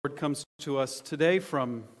comes to us today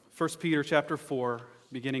from 1 Peter chapter 4,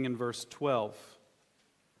 beginning in verse 12.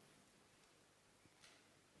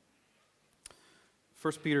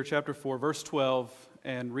 1 Peter chapter 4, verse 12,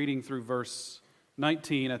 and reading through verse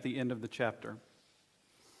 19 at the end of the chapter.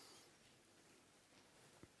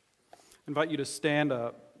 I invite you to stand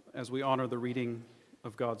up as we honor the reading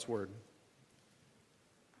of God's Word.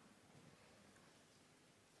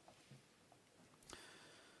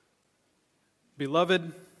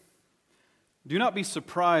 Beloved, do not be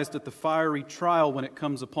surprised at the fiery trial when it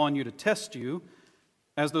comes upon you to test you,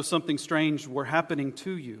 as though something strange were happening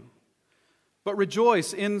to you. But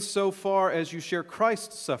rejoice insofar as you share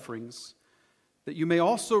Christ's sufferings, that you may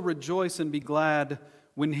also rejoice and be glad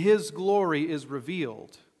when His glory is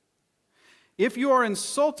revealed. If you are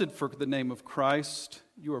insulted for the name of Christ,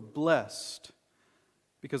 you are blessed,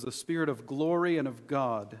 because the Spirit of glory and of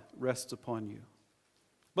God rests upon you.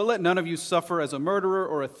 But let none of you suffer as a murderer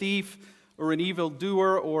or a thief or an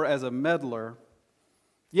evildoer or as a meddler.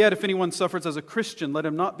 Yet if anyone suffers as a Christian, let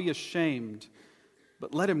him not be ashamed,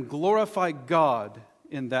 but let him glorify God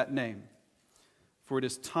in that name. For it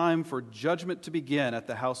is time for judgment to begin at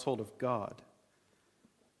the household of God.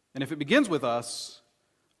 And if it begins with us,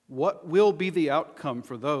 what will be the outcome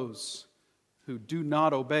for those who do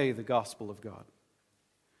not obey the gospel of God?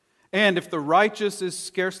 And if the righteous is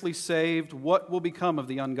scarcely saved, what will become of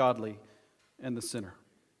the ungodly and the sinner?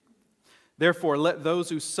 Therefore, let those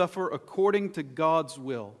who suffer according to God's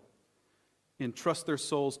will entrust their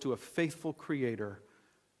souls to a faithful Creator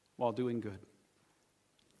while doing good.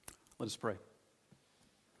 Let us pray.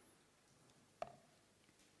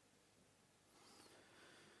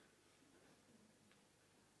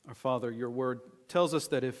 Our Father, your word tells us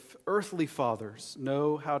that if earthly fathers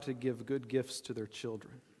know how to give good gifts to their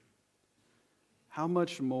children, how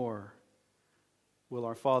much more will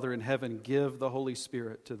our Father in heaven give the Holy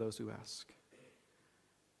Spirit to those who ask?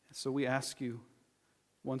 So we ask you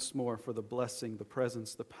once more for the blessing, the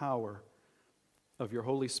presence, the power of your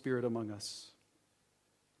Holy Spirit among us.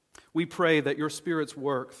 We pray that your Spirit's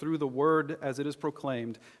work through the word as it is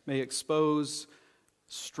proclaimed may expose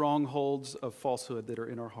strongholds of falsehood that are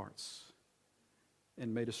in our hearts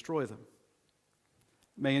and may destroy them.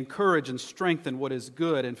 May encourage and strengthen what is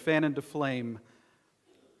good and fan into flame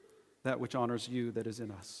that which honors you that is in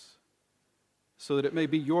us, so that it may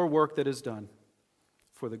be your work that is done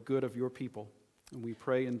for the good of your people. And we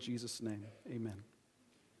pray in Jesus' name, amen.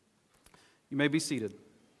 You may be seated.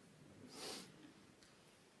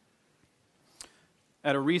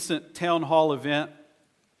 At a recent town hall event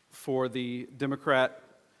for the Democrat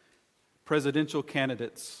presidential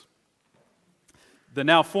candidates, the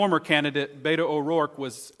now former candidate, Beto O'Rourke,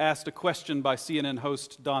 was asked a question by CNN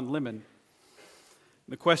host Don Lemon.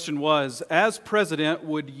 The question was, as president,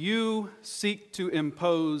 would you seek to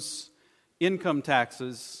impose income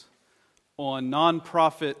taxes on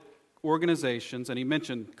nonprofit organizations? And he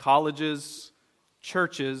mentioned colleges,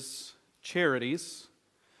 churches, charities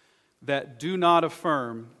that do not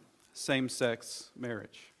affirm same-sex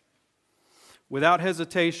marriage. Without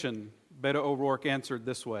hesitation, Beto O'Rourke answered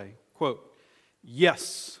this way, quote,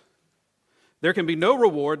 "Yes. There can be no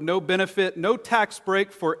reward, no benefit, no tax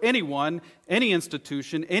break for anyone, any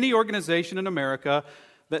institution, any organization in America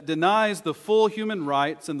that denies the full human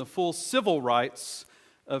rights and the full civil rights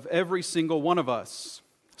of every single one of us.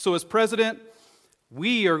 So as president,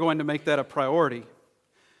 we are going to make that a priority,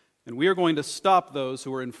 and we are going to stop those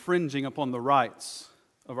who are infringing upon the rights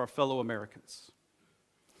of our fellow Americans."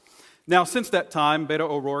 Now, since that time, Beto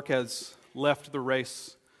O'Rourke has left the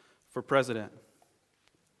race for president.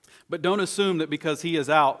 But don't assume that because he is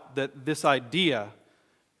out that this idea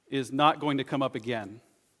is not going to come up again.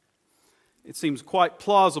 It seems quite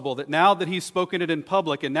plausible that now that he's spoken it in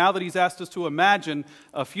public and now that he's asked us to imagine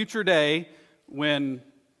a future day when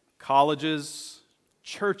colleges,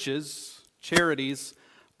 churches, charities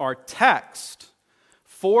are taxed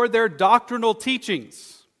for their doctrinal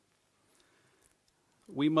teachings,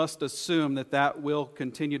 we must assume that that will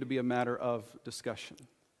continue to be a matter of discussion.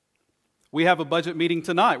 We have a budget meeting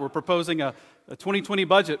tonight. We're proposing a 2020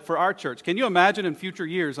 budget for our church. Can you imagine in future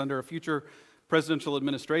years under a future presidential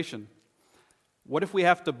administration, what if we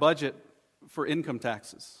have to budget for income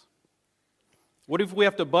taxes? What if we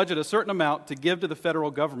have to budget a certain amount to give to the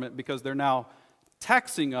federal government because they're now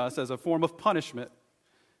taxing us as a form of punishment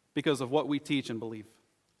because of what we teach and believe?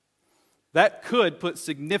 That could put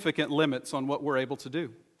significant limits on what we're able to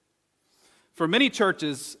do. For many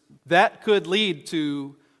churches, that could lead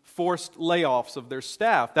to forced layoffs of their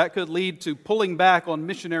staff. That could lead to pulling back on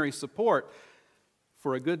missionary support.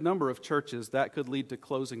 For a good number of churches, that could lead to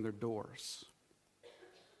closing their doors.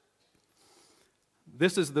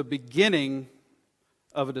 This is the beginning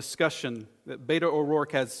of a discussion that Beto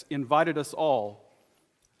O'Rourke has invited us all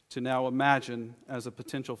to now imagine as a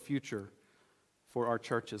potential future for our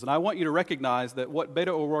churches. And I want you to recognize that what Beto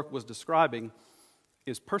O'Rourke was describing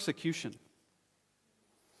is persecution.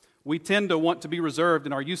 We tend to want to be reserved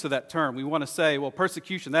in our use of that term. We want to say, well,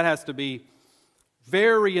 persecution, that has to be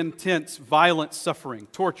very intense, violent suffering,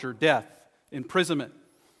 torture, death, imprisonment.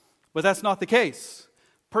 But that's not the case.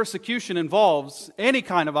 Persecution involves any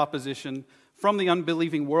kind of opposition from the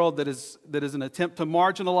unbelieving world that is an attempt to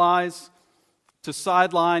marginalize, to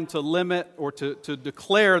sideline, to limit, or to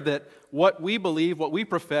declare that what we believe, what we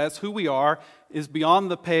profess, who we are, is beyond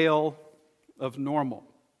the pale of normal.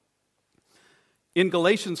 In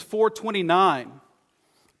Galatians 4:29,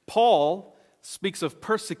 Paul speaks of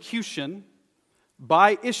persecution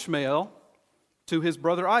by Ishmael to his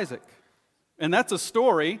brother Isaac. And that's a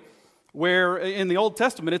story where in the Old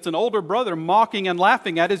Testament it's an older brother mocking and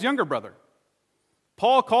laughing at his younger brother.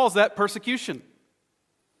 Paul calls that persecution.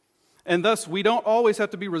 And thus, we don't always have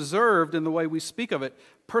to be reserved in the way we speak of it.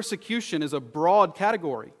 Persecution is a broad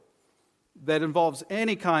category that involves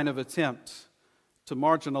any kind of attempt to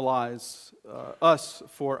marginalize us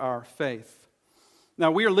for our faith.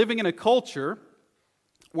 Now, we are living in a culture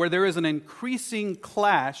where there is an increasing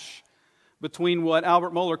clash between what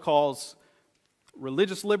Albert Mohler calls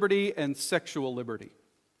religious liberty and sexual liberty.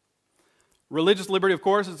 Religious liberty, of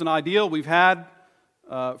course, is an ideal we've had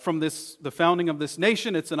from the founding of this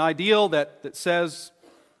nation. It's an ideal that says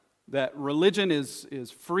that religion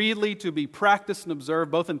is freely to be practiced and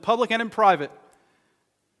observed both in public and in private.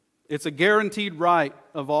 It's a guaranteed right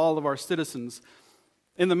of all of our citizens.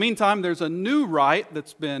 In the meantime, there's a new right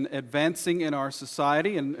that's been advancing in our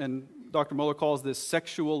society, and Dr. Mohler calls this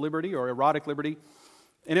sexual liberty or erotic liberty.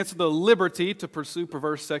 And it's the liberty to pursue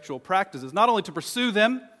perverse sexual practices, not only to pursue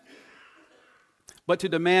them, but to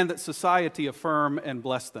demand that society affirm and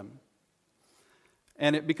bless them.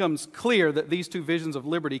 And it becomes clear that these two visions of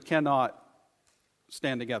liberty cannot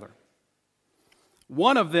stand together.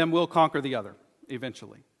 One of them will conquer the other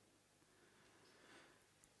eventually.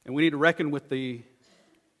 And we need to reckon with the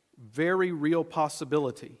very real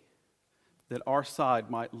possibility that our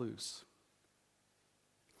side might lose.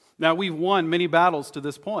 Now, we've won many battles to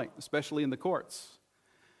this point, especially in the courts.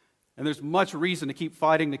 And there's much reason to keep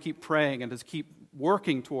fighting, to keep praying, and to keep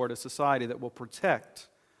working toward a society that will protect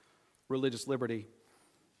religious liberty.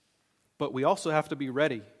 But we also have to be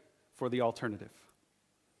ready for the alternative.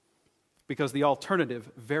 Because the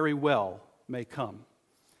alternative very well may come.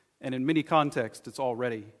 And in many contexts, it's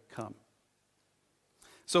already come.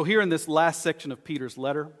 So here in this last section of Peter's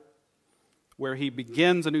letter, where he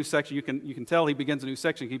begins a new section, you can tell he begins a new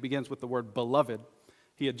section. He begins with the word beloved.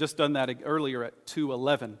 He had just done that earlier at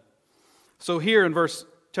 2:11. So here in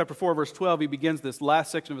chapter 4, verse 12, he begins this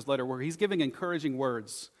last section of his letter where he's giving encouraging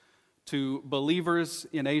words to believers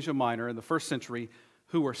in Asia Minor in the first century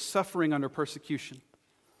who were suffering under persecution.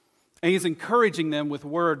 And he's encouraging them with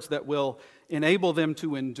words that will enable them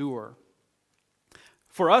to endure.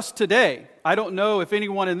 For us today, I don't know if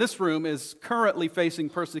anyone in this room is currently facing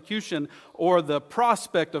persecution or the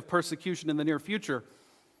prospect of persecution in the near future.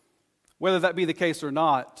 Whether that be the case or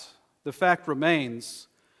not, the fact remains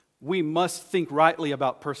we must think rightly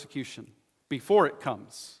about persecution before it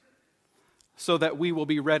comes so that we will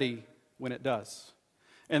be ready when it does.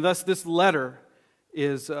 And thus this letter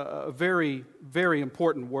is a very, very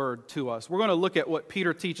important word to us. We're going to look at what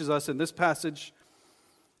Peter teaches us in this passage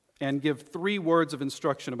and give 3 words of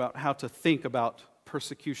instruction about how to think about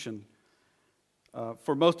persecution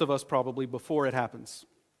for most of us probably before it happens.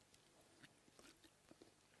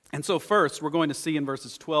 And so first, we're going to see in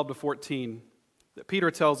verses 12 to 14 that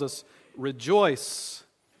Peter tells us, rejoice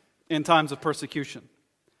in times of persecution,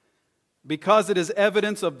 because it is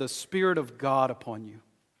evidence of the Spirit of God upon you.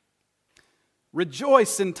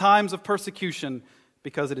 Rejoice in times of persecution,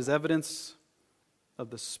 because it is evidence of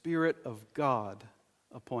the Spirit of God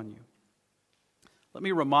upon you. Let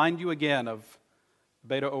me remind you again of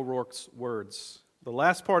Beto O'Rourke's words. The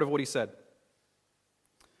last part of what he said.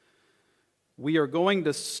 We are going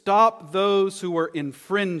to stop those who are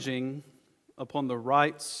infringing upon the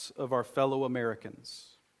rights of our fellow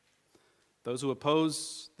Americans. Those who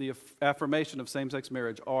oppose the affirmation of same-sex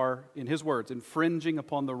marriage are, in his words, infringing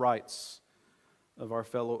upon the rights of our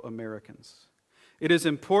fellow Americans. It is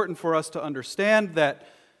important for us to understand that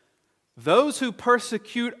those who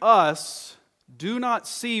persecute us do not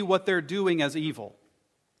see what they're doing as evil.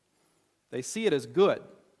 They see it as good.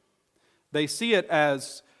 They see it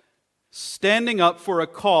as standing up for a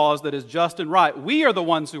cause that is just and right. We are the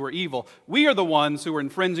ones who are evil. We are the ones who are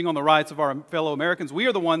infringing on the rights of our fellow Americans. We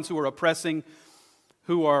are the ones who are oppressing.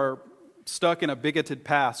 who are stuck in a bigoted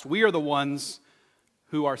past. We are the ones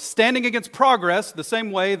who are standing against progress the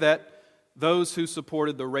same way that those who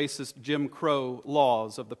supported the racist Jim Crow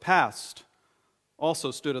laws of the past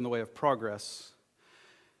also stood in the way of progress.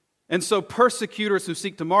 And so persecutors who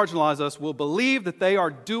seek to marginalize us will believe that they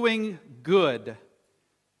are doing good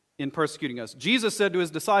in persecuting us. Jesus said to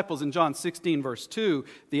his disciples in John 16, verse 2,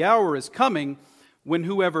 "The hour is coming when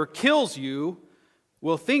whoever kills you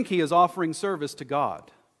will think he is offering service to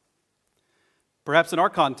God." Perhaps in our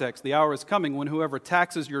context, the hour is coming when whoever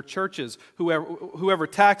taxes your churches, whoever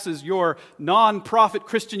taxes your non-profit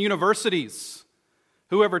Christian universities,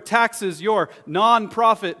 whoever taxes your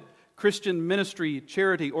non-profit Christian ministry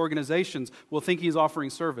charity organizations will think he's offering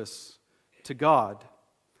service to God.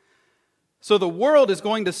 So the world is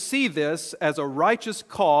going to see this as a righteous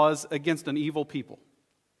cause against an evil people.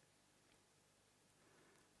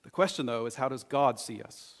 The question, though, is how does God see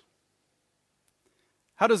us?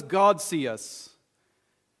 How does God see us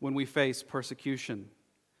when we face persecution?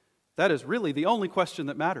 That is really the only question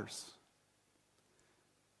that matters.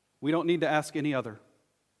 We don't need to ask any other,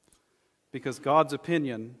 because God's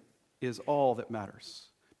opinion is all that matters.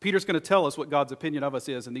 Peter's going to tell us what God's opinion of us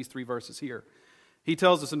is in these 3 verses here. He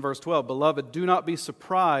tells us in verse 12, "Beloved, do not be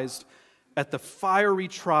surprised at the fiery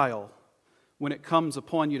trial when it comes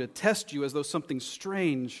upon you to test you as though something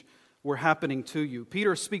strange were happening to you."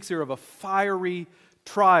 Peter speaks here of a fiery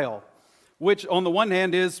trial, which on the one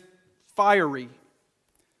hand is fiery.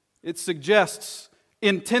 It suggests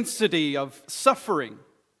intensity of suffering.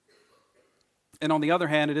 And on the other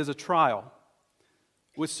hand, it is a trial,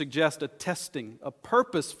 which suggests a testing, a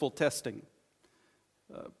purposeful testing.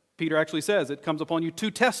 Peter actually says it comes upon you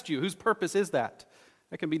to test you. Whose purpose is that?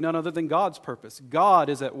 That can be none other than God's purpose. God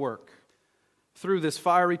is at work through this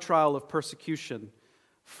fiery trial of persecution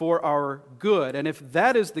for our good. And if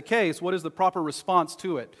that is the case, what is the proper response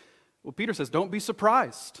to it? Well, Peter says, don't be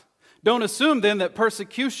surprised. Don't assume then that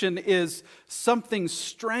persecution is something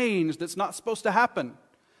strange that's not supposed to happen.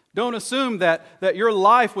 Don't assume that your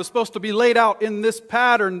life was supposed to be laid out in this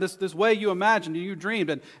pattern, this way you imagined and you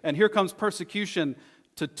dreamed, and here comes persecution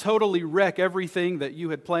to totally wreck everything that you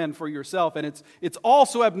had planned for yourself. And it's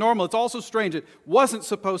also abnormal, it's also strange. It wasn't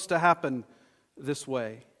supposed to happen this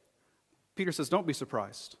way. Peter says, don't be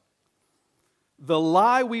surprised. The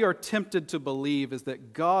lie we are tempted to believe is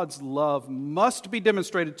that God's love must be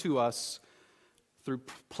demonstrated to us through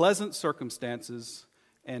pleasant circumstances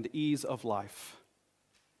and ease of life.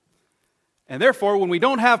 And therefore, when we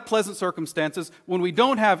don't have pleasant circumstances, when we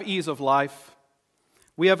don't have ease of life,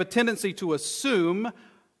 we have a tendency to assume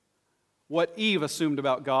what Eve assumed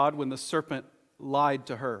about God when the serpent lied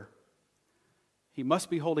to her. He must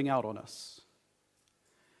be holding out on us.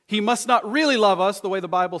 He must not really love us the way the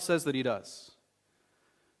Bible says that he does.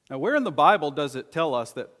 Now, where in the Bible does it tell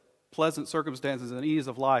us that pleasant circumstances and ease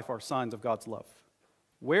of life are signs of God's love?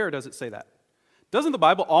 Where does it say that? Doesn't the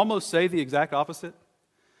Bible almost say the exact opposite?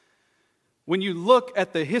 When you look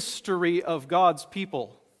at the history of God's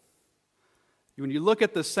people, when you look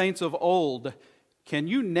at the saints of old, can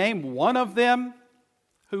you name one of them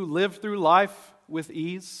who lived through life with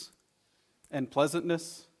ease and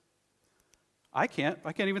pleasantness? I can't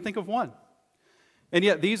even think of one. And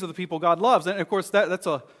yet these are the people God loves. And of course that's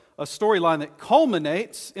a storyline that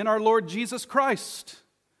culminates in our Lord Jesus Christ,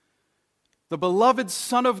 the beloved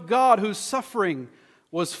Son of God whose suffering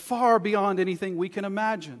was far beyond anything we can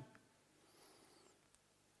imagine.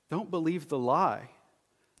 Don't believe the lie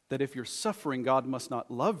that if you're suffering, God must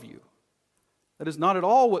not love you. That is not at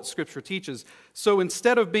all what Scripture teaches. So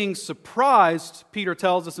instead of being surprised, Peter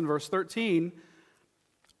tells us in verse 13,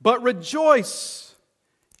 but rejoice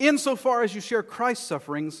insofar as you share Christ's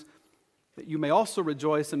sufferings, that you may also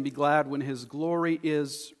rejoice and be glad when his glory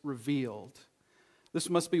is revealed. This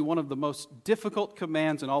must be one of the most difficult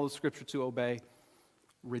commands in all of Scripture to obey.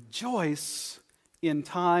 Rejoice in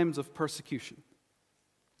times of persecution.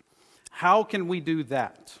 How can we do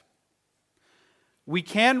that? We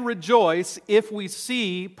can rejoice if we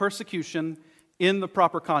see persecution in the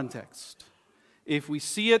proper context. If we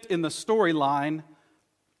see it in the storyline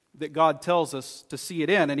that God tells us to see it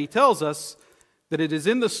in. And he tells us that it is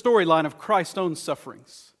in the storyline of Christ's own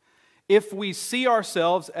sufferings. If we see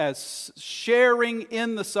ourselves as sharing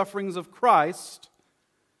in the sufferings of Christ,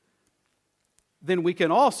 then we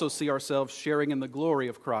can also see ourselves sharing in the glory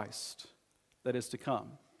of Christ that is to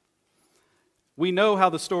come. We know how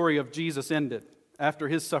the story of Jesus ended after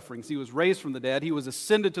his sufferings. He was raised from the dead. He was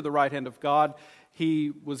ascended to the right hand of God.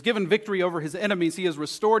 He was given victory over his enemies. He has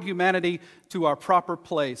restored humanity to our proper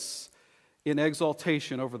place in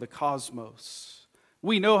exaltation over the cosmos.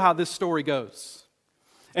 We know how this story goes.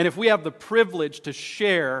 And if we have the privilege to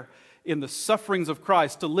share in the sufferings of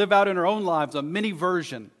Christ, to live out in our own lives a mini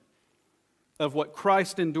version of what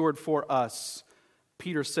Christ endured for us,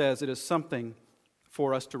 Peter says it is something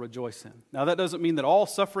for us to rejoice in. Now, that doesn't mean that all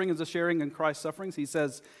suffering is a sharing in Christ's sufferings. He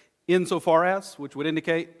says, insofar as, which would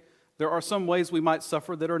indicate there are some ways we might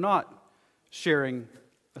suffer that are not sharing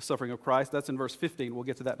a suffering of Christ. That's in verse 15. We'll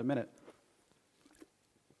get to that in a minute.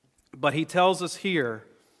 But he tells us here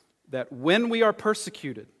that when we are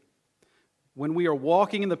persecuted, when we are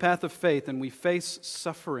walking in the path of faith and we face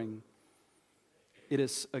suffering, it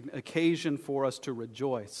is an occasion for us to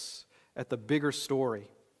rejoice at the bigger story,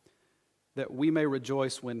 that we may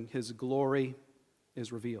rejoice when His glory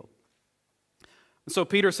is revealed. And so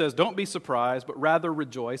Peter says, don't be surprised, but rather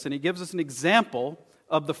rejoice. And he gives us an example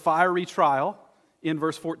of the fiery trial in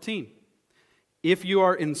verse 14. If you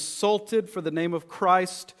are insulted for the name of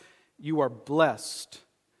Christ, you are blessed,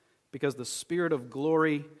 because the Spirit of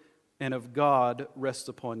glory and of God rests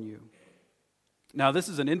upon you. Now, this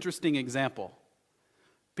is an interesting example.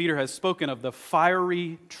 Peter has spoken of the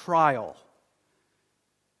fiery trial.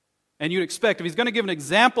 And you'd expect, if he's going to give an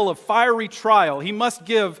example of fiery trial, he must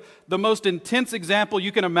give the most intense example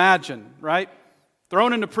you can imagine, right?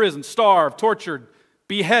 Thrown into prison, starved, tortured,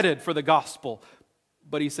 beheaded for the gospel.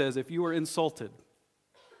 But he says, if you are insulted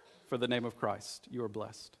for the name of Christ, you are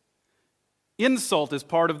blessed. Insult is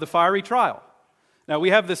part of the fiery trial. Now, we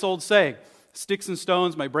have this old saying, sticks and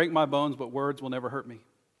stones may break my bones, but words will never hurt me.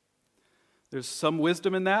 There's some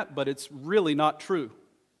wisdom in that, but it's really not true.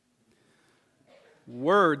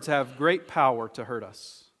 Words have great power to hurt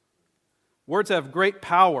us. Words have great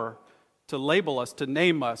power to label us, to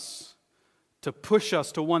name us, to push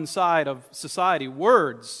us to one side of society.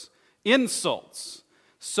 Words, insults,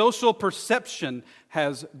 social perception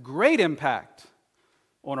has great impact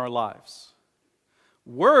on our lives.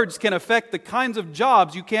 Words can affect the kinds of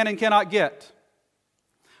jobs you can and cannot get.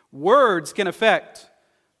 Words can affect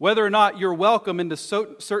whether or not you're welcome into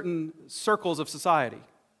certain circles of society.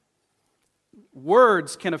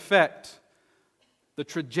 Words can affect the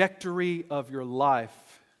trajectory of your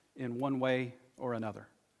life in one way or another.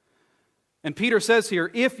 And Peter says here,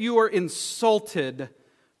 if you are insulted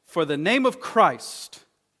for the name of Christ,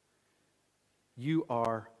 you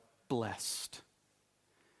are blessed.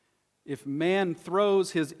 If man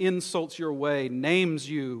throws his insults your way, names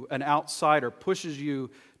you an outsider, pushes you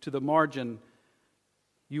to the margin,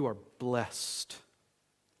 you are blessed.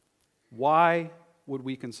 Why would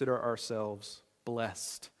we consider ourselves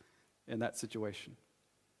blessed in that situation?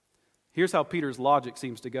 Here's how Peter's logic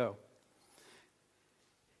seems to go.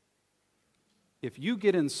 If you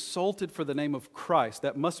get insulted for the name of Christ,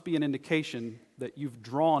 that must be an indication that you've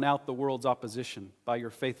drawn out the world's opposition by your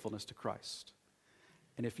faithfulness to Christ.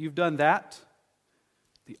 And if you've done that,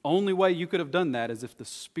 the only way you could have done that is if the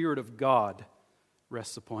Spirit of God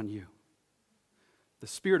rests upon you. The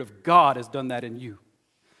Spirit of God has done that in you.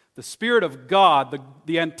 The Spirit of God,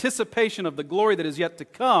 the anticipation of the glory that is yet to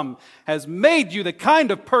come, has made you the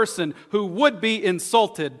kind of person who would be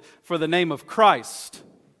insulted for the name of Christ.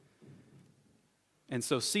 And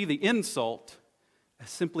so see the insult as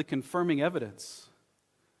simply confirming evidence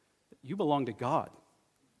that you belong to God.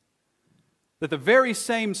 That the very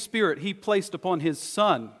same Spirit He placed upon His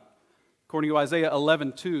Son, according to Isaiah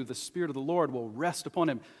 11:2, the Spirit of the Lord will rest upon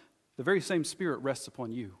Him. The very same Spirit rests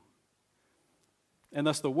upon you. And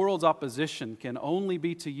thus the world's opposition can only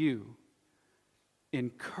be to you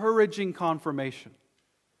encouraging confirmation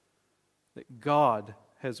that God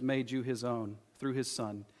has made you His own through His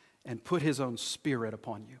Son and put His own Spirit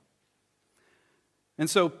upon you. And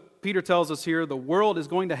so Peter tells us here, the world is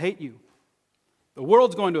going to hate you. The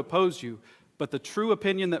world's going to oppose you, but the true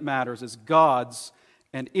opinion that matters is God's.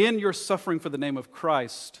 And in your suffering for the name of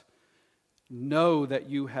Christ, know that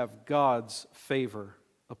you have God's favor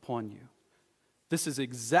upon you. This is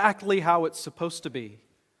exactly how it's supposed to be.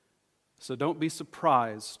 So don't be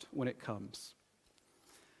surprised when it comes.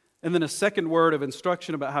 And then a second word of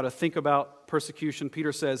instruction about how to think about persecution.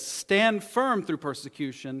 Peter says, stand firm through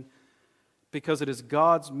persecution because it is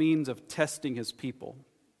God's means of testing His people.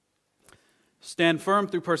 Stand firm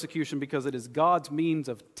through persecution because it is God's means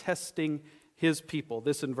of testing His people.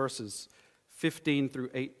 This in verses 15 through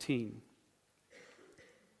 18.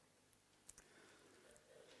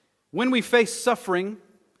 When we face suffering,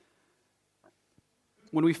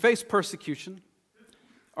 when we face persecution,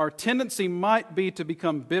 our tendency might be to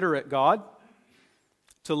become bitter at God,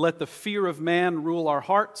 to let the fear of man rule our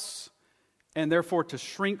hearts, and therefore to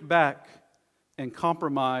shrink back and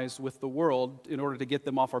compromise with the world in order to get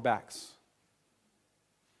them off our backs.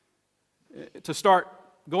 To start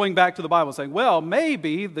going back to the Bible and saying, well,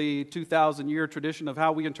 maybe the 2,000-year tradition of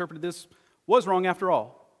how we interpreted this was wrong after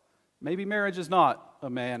all. Maybe marriage is not a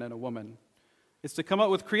man and a woman. It's to come up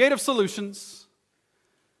with creative solutions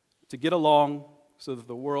to get along so that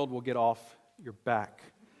the world will get off your back.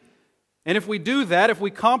 And if we do that, if we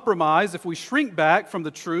compromise, if we shrink back from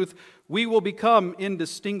the truth, we will become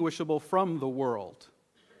indistinguishable from the world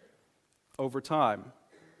over time.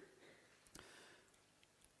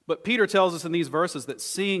 But Peter tells us in these verses that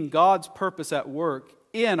seeing God's purpose at work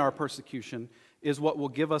in our persecution is what will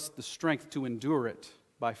give us the strength to endure it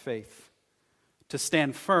by faith, to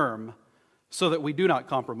stand firm so that we do not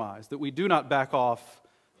compromise, that we do not back off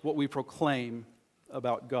what we proclaim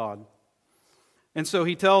about God. And so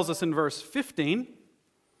he tells us in verse 15,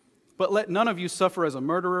 "But let none of you suffer as a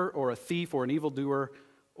murderer or a thief or an evildoer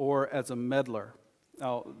or as a meddler."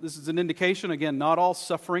 Now, this is an indication, again, not all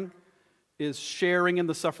suffering is sharing in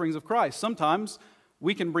the sufferings of Christ. Sometimes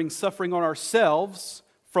we can bring suffering on ourselves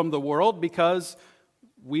from the world because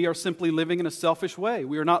we are simply living in a selfish way.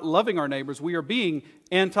 We are not loving our neighbors. We are being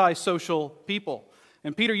antisocial people.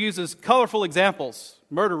 And Peter uses colorful examples: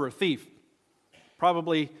 murderer, thief.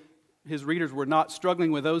 Probably his readers were not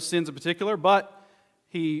struggling with those sins in particular, but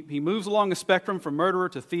he moves along a spectrum from murderer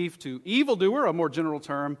to thief to evildoer, a more general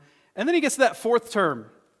term. And then he gets to that fourth term,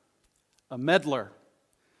 a meddler.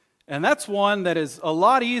 And that's one that is a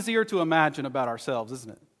lot easier to imagine about ourselves,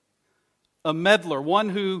 isn't it? A meddler, one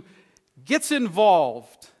who gets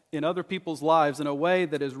involved in other people's lives in a way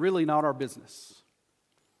that is really not our business.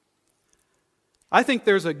 I think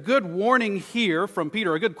there's a good warning here from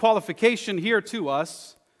Peter, a good qualification here to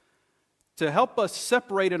us to help us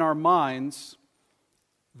separate in our minds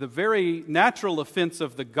the very natural offense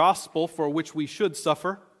of the gospel for which we should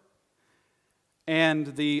suffer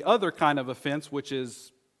and the other kind of offense, which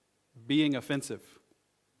is being offensive.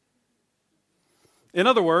 In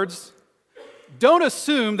other words, don't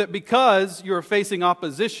assume that because you're facing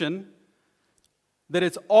opposition that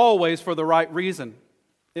it's always for the right reason.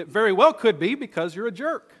 It very well could be because you're a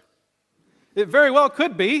jerk. It very well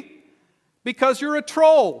could be because you're a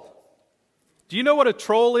troll. Do you know what a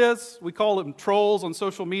troll is? We call them trolls on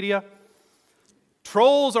social media.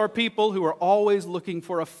 Trolls are people who are always looking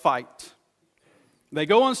for a fight. They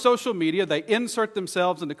go on social media, they insert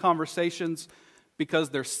themselves into conversations because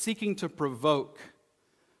they're seeking to provoke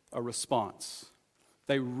a response.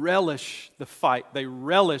 They relish the fight. They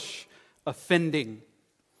relish offending.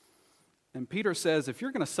 And Peter says, if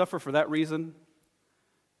you're going to suffer for that reason,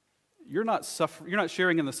 you're not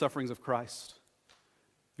sharing in the sufferings of Christ.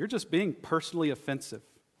 You're just being personally offensive.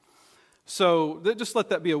 So just let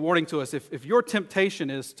that be a warning to us. If your temptation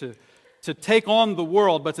is to take on the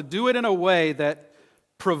world, but to do it in a way that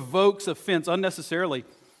provokes offense unnecessarily,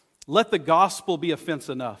 let the gospel be offense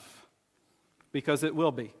enough, because it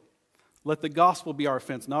will be. Let the gospel be our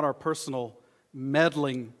offense, not our personal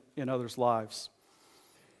meddling in others' lives.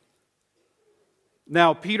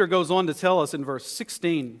 Now, Peter goes on to tell us in verse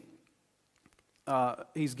 16,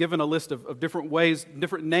 he's given a list of different ways,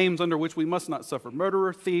 different names under which we must not suffer: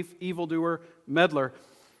 murderer, thief, evildoer, meddler.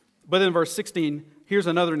 But in verse 16, here's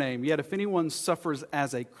another name: "Yet if anyone suffers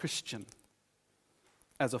as a Christian,"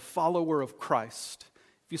 as a follower of Christ,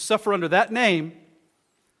 if you suffer under that name,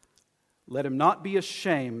 let him not be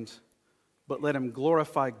ashamed, but let him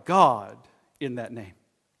glorify God in that name.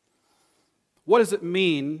 What does it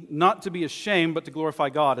mean not to be ashamed, but to glorify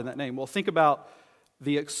God in that name? Well, think about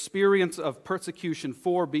the experience of persecution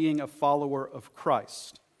for being a follower of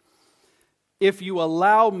Christ. If you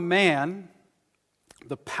allow man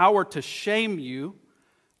the power to shame you,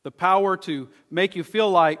 the power to make you feel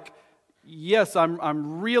like, yes,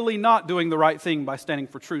 I'm really not doing the right thing by standing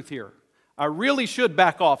for truth here. I really should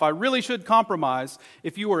back off. I really should compromise.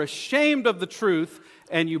 If you are ashamed of the truth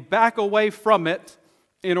and you back away from it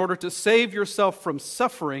in order to save yourself from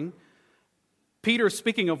suffering, Peter's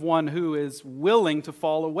speaking of one who is willing to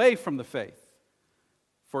fall away from the faith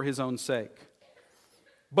for his own sake.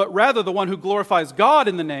 But rather, the one who glorifies God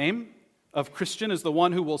in the name of Christian is the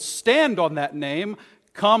one who will stand on that name,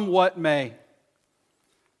 come what may.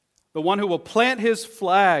 The one who will plant his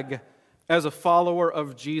flag as a follower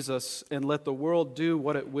of Jesus and let the world do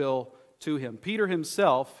what it will to him. Peter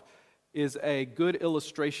himself is a good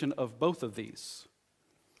illustration of both of these.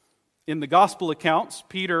 In the gospel accounts,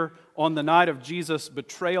 Peter, on the night of Jesus'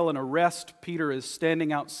 betrayal and arrest, Peter is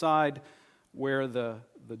standing outside where the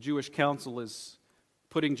Jewish council is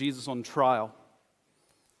putting Jesus on trial.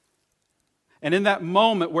 And in that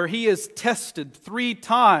moment where he is tested 3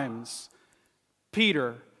 times,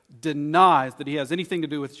 Peter denies that he has anything to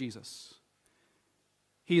do with Jesus.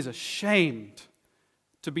 He is ashamed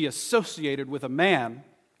to be associated with a man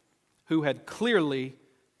who had clearly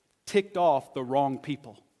ticked off the wrong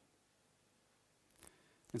people.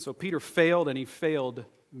 And so Peter failed, and he failed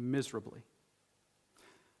miserably.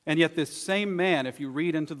 And yet this same man, if you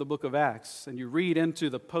read into the book of Acts, and you read into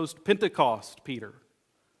the post-Pentecost Peter,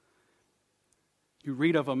 you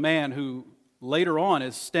read of a man who later on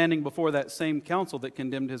is standing before that same council that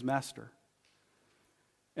condemned his master.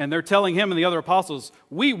 And they're telling him and the other apostles,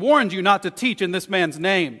 "We warned you not to teach in this man's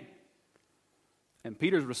name." And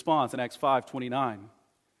Peter's response in Acts 5:29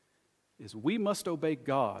 is, "We must obey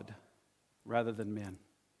God rather than men."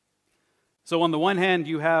 So on the one hand,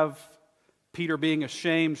 you have Peter being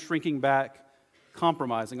ashamed, shrinking back,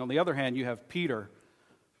 compromising. On the other hand, you have Peter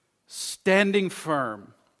standing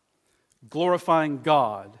firm, glorifying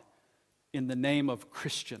God in the name of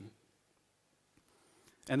Christian.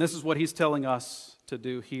 And this is what he's telling us to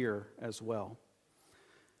do here as well.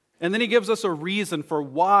 And then he gives us a reason for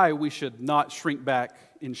why we should not shrink back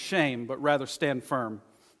in shame, but rather stand firm.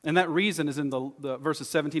 And that reason is in the verses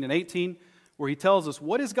 17 and 18, where he tells us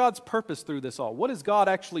what is God's purpose through this all? What is God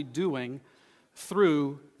actually doing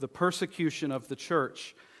through the persecution of the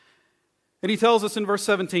church? And he tells us in verse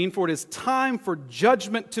 17, "For it is time for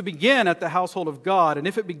judgment to begin at the household of God. And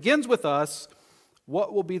if it begins with us,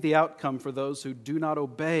 what will be the outcome for those who do not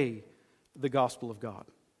obey the gospel of God?"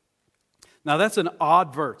 Now that's an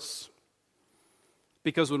odd verse,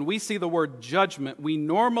 because when we see the word judgment, we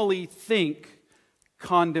normally think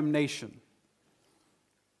condemnation.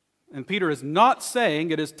 And Peter is not saying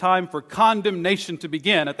it is time for condemnation to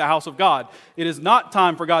begin at the house of God. It is not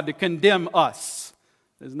time for God to condemn us.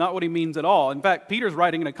 That is not what he means at all. In fact, Peter's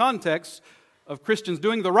writing in a context of Christians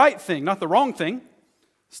doing the right thing, not the wrong thing,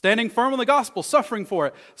 standing firm in the gospel, suffering for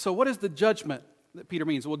it. So what is the judgment that Peter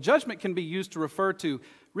means? Well, judgment can be used to refer to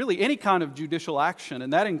really any kind of judicial action,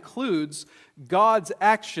 and that includes God's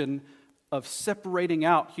action of separating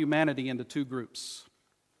out humanity into two groups.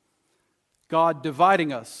 God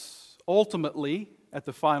dividing us ultimately at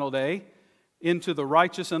the final day into the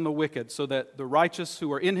righteous and the wicked, so that the righteous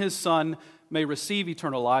who are in his Son may receive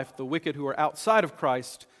eternal life, the wicked who are outside of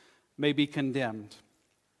Christ may be condemned.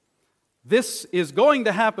 This is going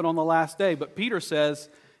to happen on the last day, but Peter says,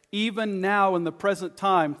 even now in the present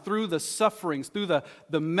time, through the sufferings, through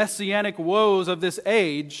the messianic woes of this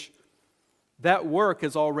age, that work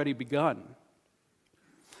has already begun.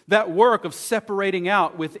 That work of separating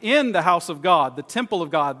out within the house of God, the temple of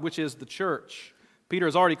God, which is the church. Peter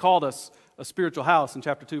has already called us a spiritual house in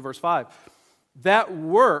chapter 2, verse 5. That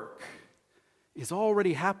work is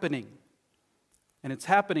already happening, and it's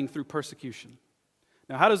happening through persecution.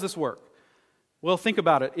 Now, how does this work? Well, think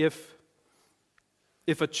about it.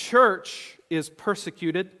 If a church is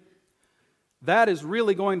persecuted, that is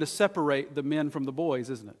really going to separate the men from the boys,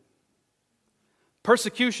 isn't it?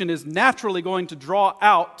 Persecution is naturally going to draw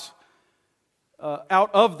out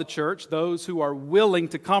of the church those who are willing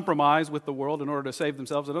to compromise with the world in order to save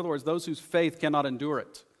themselves. In other words, those whose faith cannot endure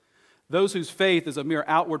it. Those whose faith is a mere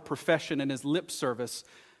outward profession and is lip service.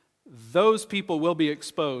 Those people will be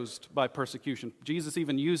exposed by persecution. Jesus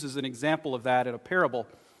even uses an example of that in a parable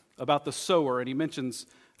about the sower, and he mentions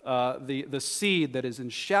the seed that is in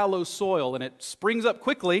shallow soil, and it springs up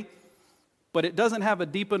quickly, but it doesn't have a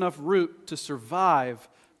deep enough root to survive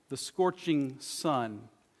the scorching sun.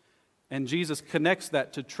 And Jesus connects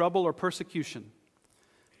that to trouble or persecution.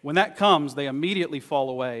 When that comes, they immediately fall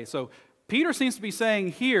away. So Peter seems to be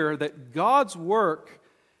saying here that God's work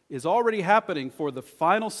is already happening for the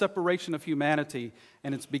final separation of humanity,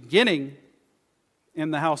 and it's beginning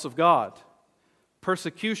in the house of God.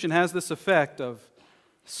 Persecution has this effect of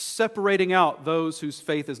separating out those whose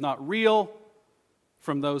faith is not real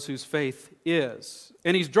from those whose faith is.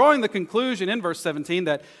 And he's drawing the conclusion in verse 17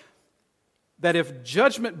 that if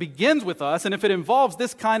judgment begins with us, and if it involves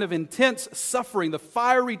this kind of intense suffering, the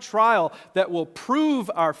fiery trial that will prove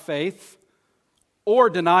our faith or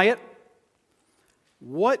deny it,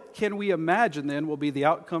 what can we imagine then will be the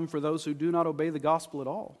outcome for those who do not obey the gospel at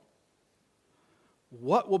all?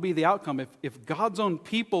 What will be the outcome if God's own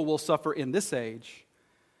people will suffer in this age?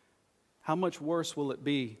 How much worse will it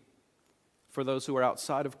be for those who are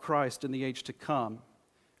outside of Christ in the age to come?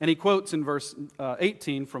 And he quotes in verse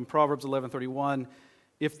 18 from Proverbs 11:31,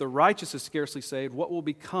 "If the righteous is scarcely saved, what will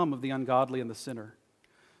become of the ungodly and the sinner?"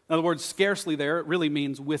 In other words, scarcely there, it really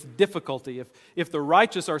means with difficulty. If the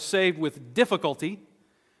righteous are saved with difficulty,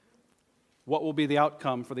 what will be the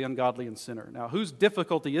outcome for the ungodly and sinner? Now, whose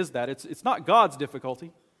difficulty is that? It's not God's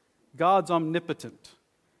difficulty. God's omnipotent.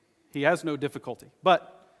 He has no difficulty.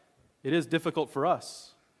 But it is difficult for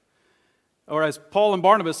us. Or as Paul and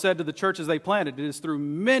Barnabas said to the churches they planted, it is through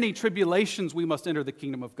many tribulations we must enter the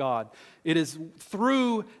kingdom of God. It is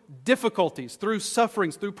through difficulties, through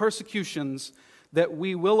sufferings, through persecutions that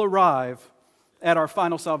we will arrive at our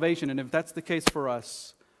final salvation. And if that's the case for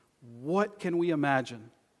us, what can we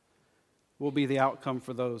imagine will be the outcome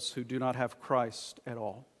for those who do not have Christ at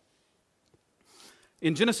all?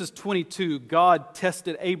 In Genesis 22, God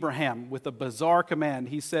tested Abraham with a bizarre command.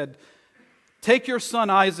 He said, "Take your son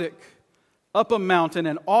Isaac up a mountain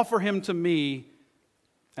and offer him to me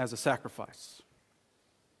as a sacrifice."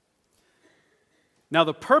 Now,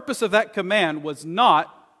 the purpose of that command was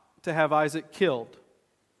not to have Isaac killed.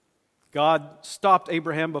 God stopped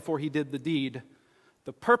Abraham before he did the deed.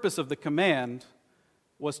 The purpose of the command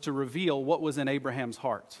was to reveal what was in Abraham's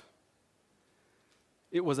heart.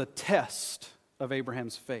 It was a test of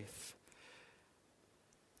Abraham's faith.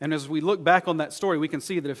 And as we look back on that story, we can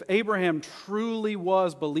see that if Abraham truly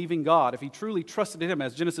was believing God, if he truly trusted in Him,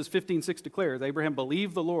 as Genesis 15:6 declares, Abraham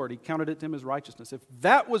believed the Lord, He counted it to him as righteousness. If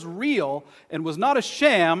that was real and was not a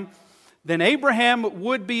sham, then Abraham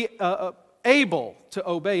would be able to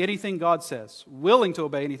obey anything God says, willing to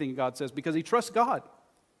obey anything God says, because he trusts God.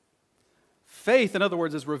 Faith, in other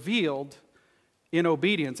words, is revealed in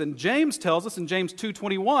obedience. And James tells us in James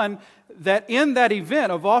 2:21 that in that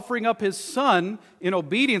event of offering up his son in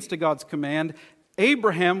obedience to God's command,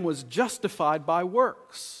 Abraham was justified by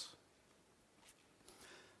works.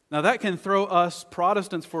 Now that can throw us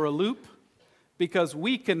Protestants for a loop, because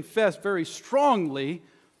we confess very strongly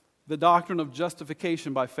the doctrine of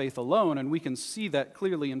justification by faith alone, and we can see that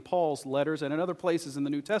clearly in Paul's letters and in other places in the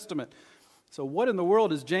New Testament. So what in the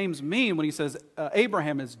world does James mean when he says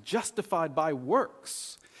Abraham is justified by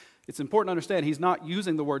works? It's important to understand he's not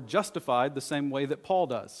using the word justified the same way that Paul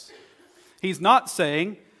does. He's not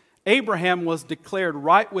saying Abraham was declared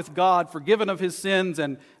right with God, forgiven of his sins,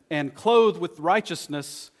 and clothed with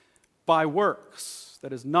righteousness by works.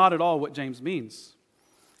 That is not at all what James means.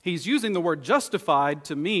 He's using the word justified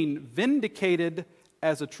to mean vindicated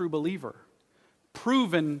as a true believer.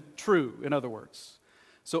 Proven true, in other words.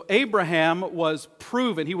 So Abraham was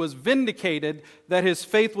proven, he was vindicated that his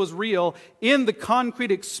faith was real in the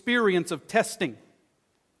concrete experience of testing.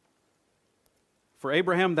 For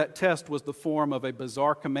Abraham, that test was the form of a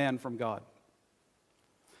bizarre command from God.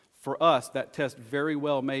 For us, that test very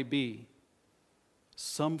well may be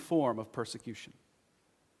some form of persecution.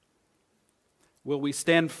 Will we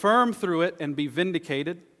stand firm through it and be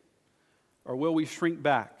vindicated, or will we shrink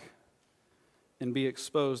back and be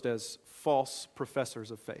exposed as false professors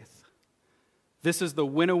of faith? This is the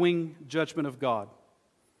winnowing judgment of God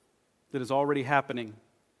that is already happening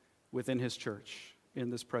within His church in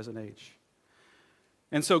this present age.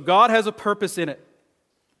 And so God has a purpose in it.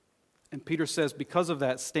 And Peter says, because of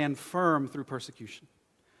that, stand firm through persecution.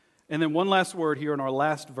 And then one last word here in our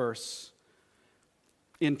last verse.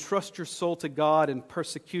 Entrust your soul to God in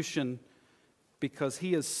persecution because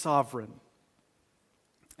He is sovereign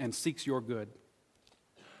and seeks your good.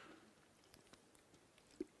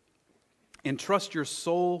 Entrust your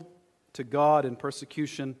soul to God in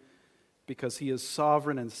persecution because He is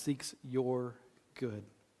sovereign and seeks your good.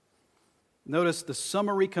 Notice the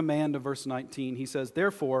summary command of verse 19. He says,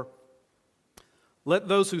 therefore, let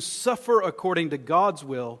those who suffer according to God's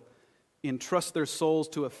will entrust their souls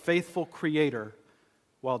to a faithful Creator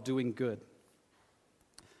while doing good.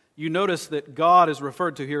 You notice that God is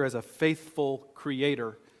referred to here as a faithful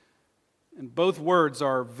Creator. And both words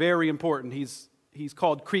are very important. He's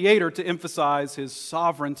called Creator to emphasize His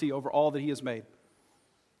sovereignty over all that He has made.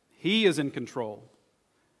 He is in control.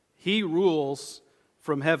 He rules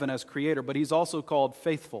from heaven as Creator, but He's also called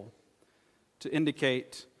faithful to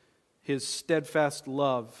indicate His steadfast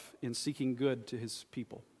love in seeking good to His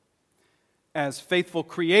people. As faithful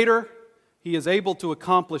Creator, He is able to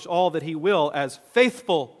accomplish all that He will. As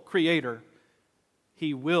faithful Creator,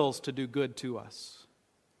 He wills to do good to us.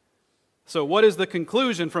 So what is the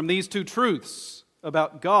conclusion from these two truths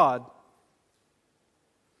about God?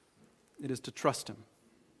 It is to trust Him.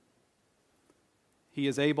 He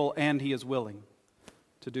is able and He is willing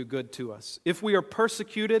to do good to us. If we are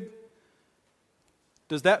persecuted,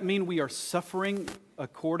 does that mean we are suffering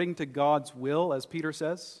according to God's will, as Peter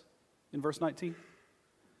says in verse 19?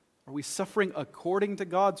 Are we suffering according to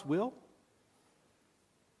God's will?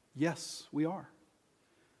 Yes, we are.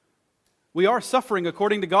 We are suffering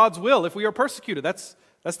according to God's will if we are persecuted. That's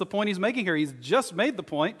the point he's making here. He's just made the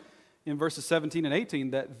point in verses 17 and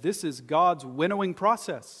 18 that this is God's winnowing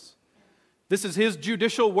process. This is His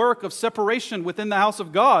judicial work of separation within the house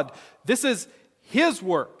of God. This is His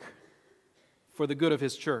work for the good of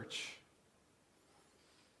His church.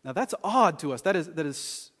 Now that's odd to us. That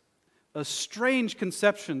is a strange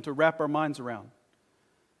conception to wrap our minds around.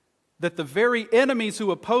 That the very enemies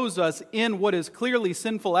who oppose us in what is clearly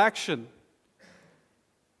sinful action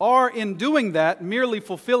are, in doing that, merely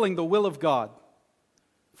fulfilling the will of God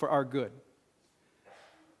for our good.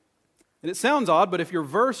 And it sounds odd, but if you're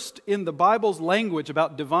versed in the Bible's language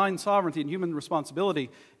about divine sovereignty and human responsibility,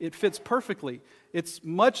 it fits perfectly. It's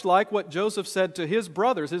much like what Joseph said to his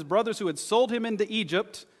brothers who had sold him into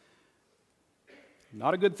Egypt.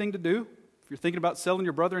 Not a good thing to do. If you're thinking about selling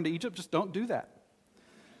your brother into Egypt, just don't do that.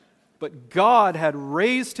 But God had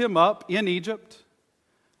raised him up in Egypt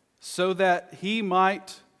so that he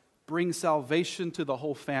might bring salvation to the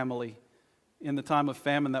whole family in the time of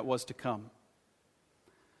famine that was to come.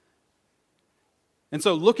 And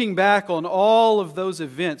so looking back on all of those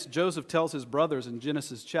events, Joseph tells his brothers in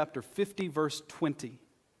Genesis chapter 50, verse 20,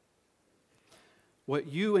 what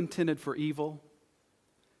you intended for evil,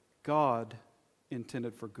 God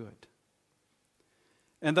intended for good.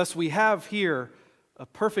 And thus we have here a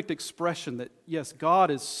perfect expression that, yes, God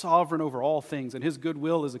is sovereign over all things and His good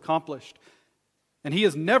will is accomplished. And He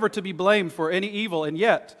is never to be blamed for any evil, and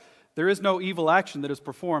yet there is no evil action that is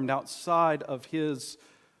performed outside of His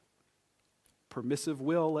permissive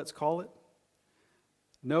will, let's call it.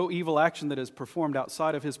 No evil action that is performed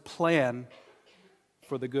outside of His plan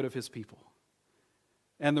for the good of His people.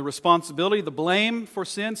 And the responsibility, the blame for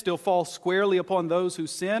sin still falls squarely upon those who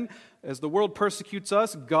sin. As the world persecutes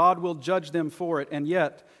us, God will judge them for it. And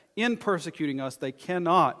yet, in persecuting us, they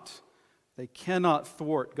cannot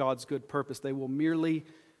thwart God's good purpose. They will merely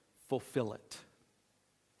fulfill it.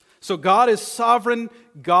 So God is sovereign.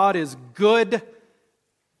 God is good.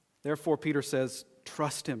 Therefore, Peter says,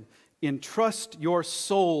 trust Him. Entrust your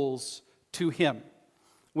souls to Him.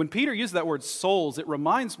 When Peter used that word souls, it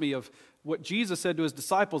reminds me of what Jesus said to His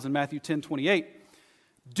disciples in Matthew 10:28.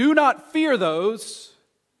 Do not fear those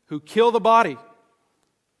who kill the body,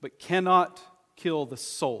 but cannot kill the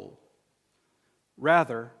soul.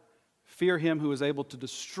 Rather, fear Him who is able to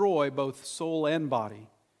destroy both soul and body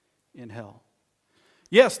in hell.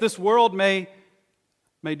 Yes, this world may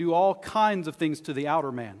do all kinds of things to the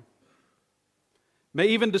outer man, may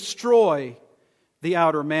even destroy the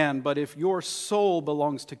outer man, but if your soul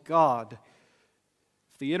belongs to God,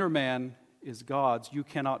 if the inner man is God's, you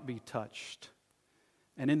cannot be touched.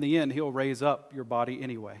 And in the end, He'll raise up your body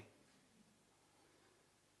anyway.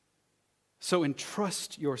 So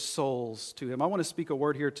entrust your souls to Him. I want to speak a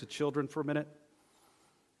word here to children for a minute.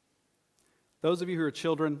 Those of you who are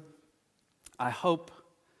children, I hope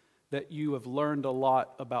that you have learned a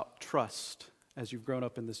lot about trust as you've grown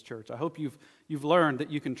up in this church. I hope you've learned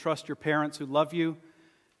that you can trust your parents who love you.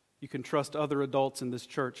 You can trust other adults in this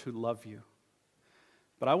church who love you.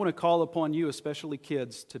 But I want to call upon you, especially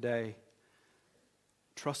kids today,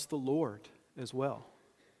 trust the Lord as well.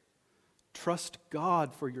 Trust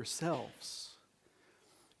God for yourselves.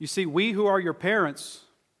 You see, we who are your parents,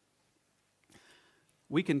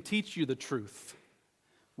 we can teach you the truth.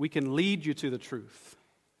 We can lead you to the truth.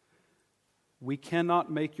 We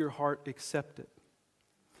cannot make your heart accept it.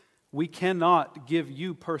 We cannot give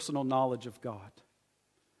you personal knowledge of God.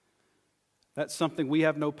 That's something we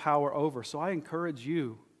have no power over. So I encourage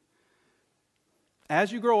you,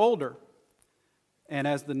 as you grow older, and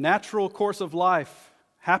as the natural course of life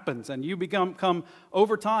happens, and you become,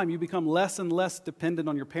 over time, you become less and less dependent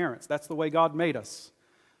on your parents. That's the way God made us.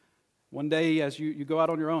 One day, as you go out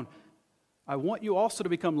on your own, I want you also to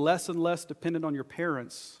become less and less dependent on your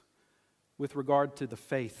parents with regard to the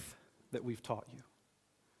faith that we've taught you.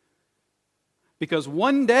 Because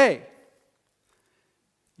one day,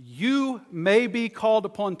 you may be called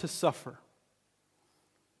upon to suffer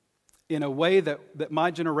in a way that my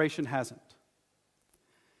generation hasn't.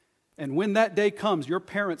 And when that day comes, your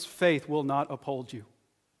parents' faith will not uphold you.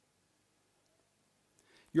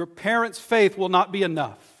 Your parents' faith will not be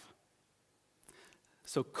enough.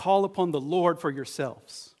 So call upon the Lord for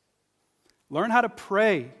yourselves. Learn how to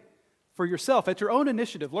pray for yourself at your own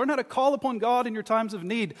initiative. Learn how to call upon God in your times of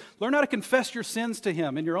need. Learn how to confess your sins to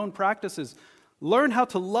Him in your own practices. Learn how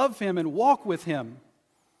to love Him and walk with Him.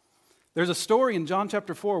 There's a story in John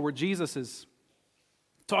chapter 4 where Jesus is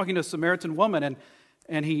talking to a Samaritan woman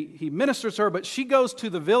and he ministers to her, but she goes to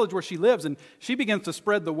the village where she lives and she begins to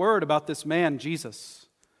spread the word about this man, Jesus.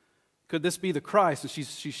 Could this be the Christ? And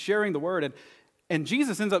she's sharing the word. And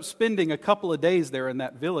Jesus ends up spending a couple of days there in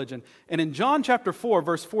that village. And in John chapter 4,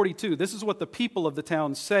 verse 42, this is what the people of the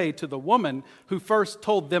town say to the woman who first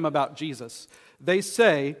told them about Jesus. They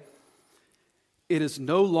say, "It is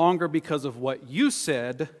no longer because of what you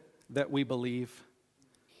said that we believe,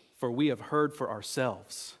 for we have heard for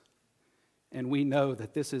ourselves, and we know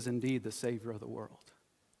that this is indeed the Savior of the world."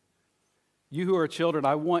 You who are children,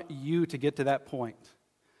 I want you to get to that point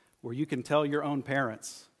where you can tell your own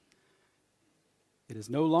parents, it is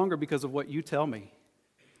no longer because of what you tell me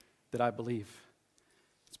that I believe.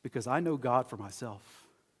 It's because I know God for myself.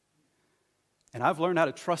 And I've learned how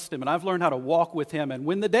to trust Him, and I've learned how to walk with Him. And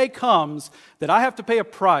when the day comes that I have to pay a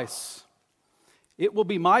price, it will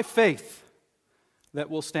be my faith that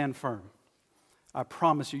will stand firm. I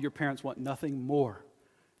promise you, your parents want nothing more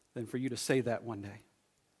than for you to say that one day.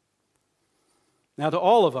 Now, to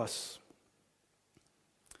all of us,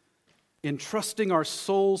 entrusting our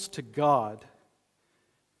souls to God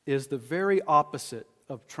is the very opposite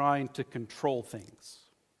of trying to control things.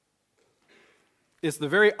 It's the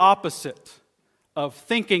very opposite of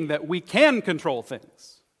thinking that we can control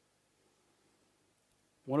things.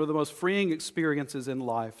 One of the most freeing experiences in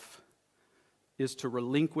life is to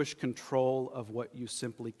relinquish control of what you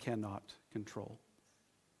simply cannot control.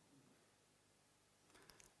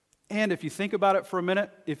 And if you think about it for a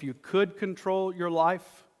minute, if you could control your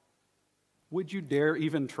life, would you dare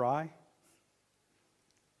even try?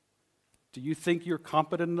 Do you think you're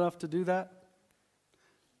competent enough to do that?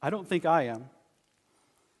 I don't think I am.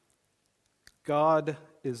 God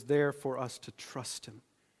is there for us to trust Him,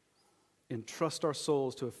 entrust our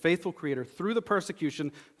souls to a faithful Creator through the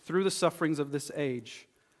persecution, through the sufferings of this age,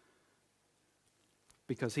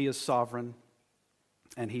 because He is sovereign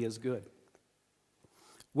and He is good.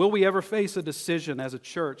 Will we ever face a decision as a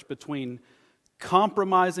church between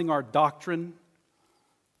compromising our doctrine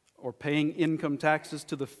or paying income taxes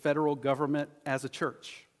to the federal government as a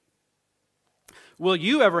church? Will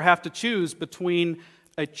you ever have to choose between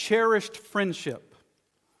a cherished friendship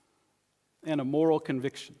and a moral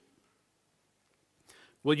conviction?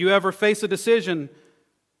 Will you ever face a decision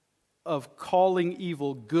of calling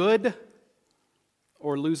evil good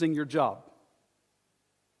or losing your job?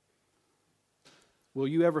 Will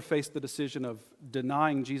you ever face the decision of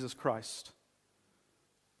denying Jesus Christ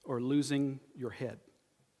or losing your head?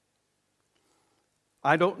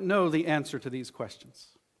 I don't know the answer to these questions.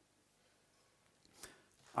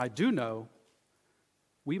 I do know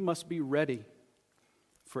we must be ready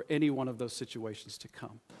for any one of those situations to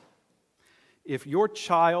come. If your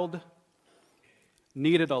child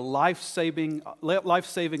needed a life-saving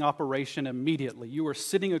operation immediately, you were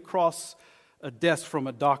sitting across a desk from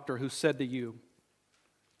a doctor who said to you,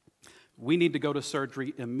 "We need to go to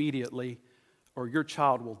surgery immediately or your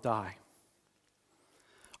child will die."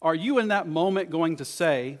 Are you in that moment going to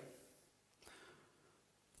say,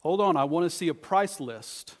 "Hold on, I want to see a price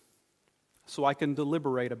list so I can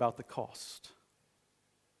deliberate about the cost"?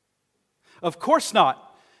 Of course not.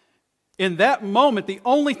 In that moment, the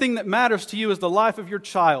only thing that matters to you is the life of your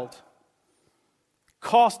child.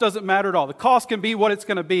 Cost doesn't matter at all. The cost can be what it's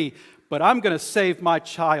going to be, but I'm going to save my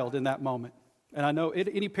child in that moment. And I know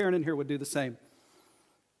any parent in here would do the same.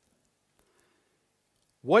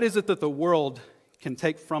 What is it that the world can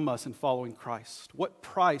take from us in following Christ? What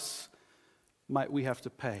price might we have to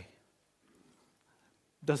pay?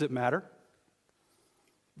 Does it matter?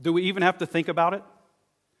 Do we even have to think about it?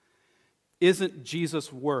 Isn't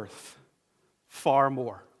Jesus worth far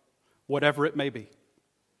more, whatever it may be?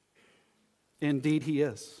 Indeed, He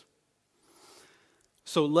is.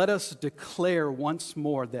 So let us declare once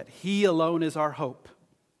more that He alone is our hope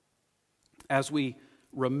as we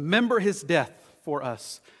remember His death for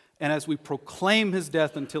us and as we proclaim His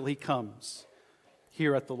death until He comes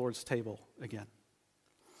here at the Lord's table again.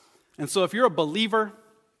 And so if you're a believer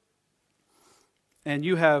and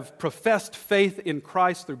you have professed faith in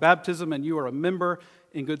Christ through baptism and you are a member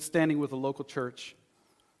in good standing with the local church,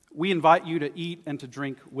 we invite you to eat and to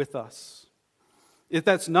drink with us. If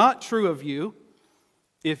that's not true of you,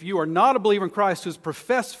 if you are not a believer in Christ who's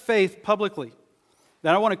professed faith publicly,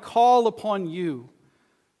 then I want to call upon you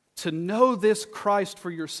to know this Christ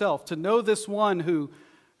for yourself, to know this one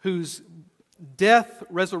whose death,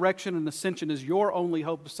 resurrection, and ascension is your only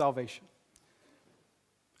hope of salvation.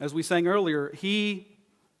 As we sang earlier,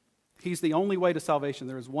 He's the only way to salvation.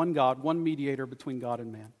 There is one God, one mediator between God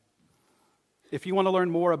and man. If you want to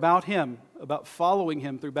learn more about Him, about following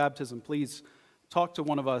Him through baptism, please talk to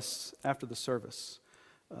one of us after the service.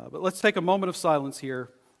 But let's take a moment of silence here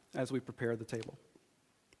as we prepare the table.